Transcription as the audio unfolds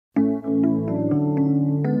Sa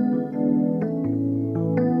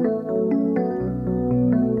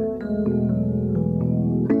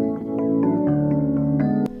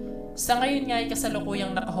ngayon nga ay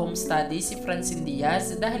kasalukuyang naka-home study si Francine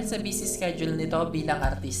Diaz dahil sa busy schedule nito bilang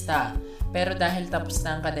artista. Pero dahil tapos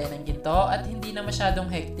na ang Kadenang Ginto at hindi na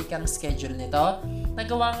masyadong hectic ang schedule nito,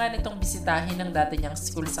 nagawa nga nitong bisitahin ang dati niyang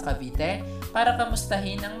school sa Cavite para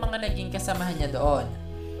kamustahin ang mga naging kasamahan niya doon.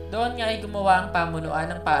 Doon nga ay gumawa ang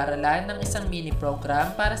pamunuan ng paaralan ng isang mini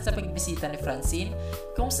program para sa pagbisita ni Francine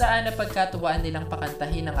kung saan napagkatuwaan nilang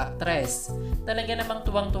pakantahin ang aktres. Talaga namang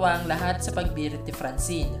tuwang-tuwa ang lahat sa pagbirit ni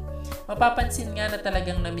Francine. Mapapansin nga na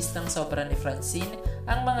talagang namiss ng sobra ni Francine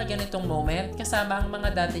ang mga ganitong moment kasama ang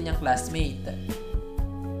mga dati niyang classmate.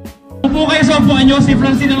 Upo kayo sa upuan nyo, si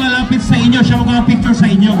Francine ang lalapit sa inyo, siya magpapicture sa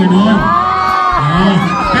inyo, gano'n.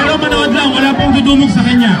 Pero manood lang, wala pong dudumog sa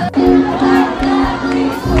kanya.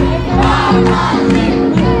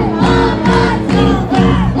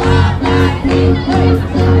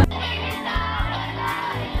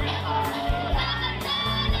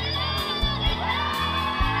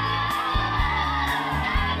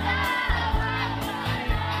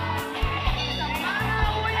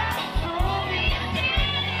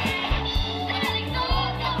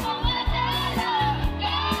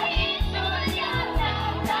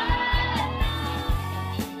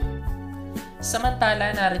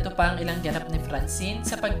 Samantala, narito pa ang ilang ganap ni Francine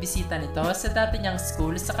sa pagbisita nito sa dati niyang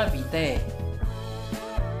school sa Cavite.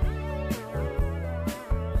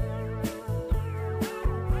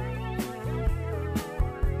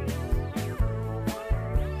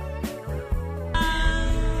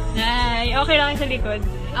 Ay, okay lang sa likod.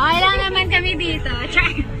 Okay lang naman kami dito.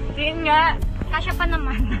 Yun nga. Kasya pa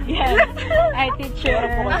naman. Yes. Ay, teacher.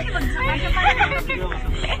 Kasya pa naman.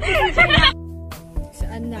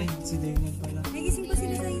 Saan na? Ay, si Daniel pala. Nagising po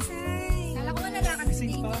sila sa isay. Kala ko malalakad si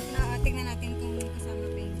Daniel. Tingnan natin kung kasama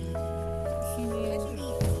pa yung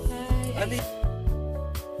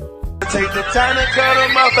Take the time to cut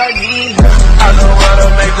them off, I need her. I know how to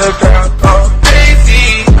make the girl go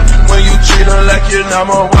crazy. When you treat her like you're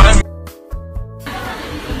number one.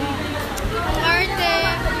 Ang arte.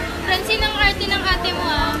 Francine, ang arte ng ate mo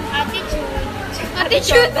ah. Attitude.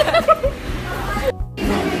 Attitude.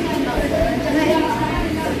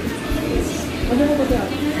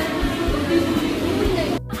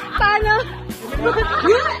 Paano?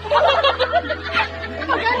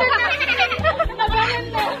 Maganon na. Maganon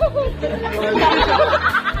na.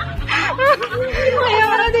 Kaya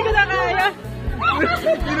parang di ko na kaya.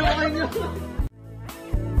 Ginawa niyo.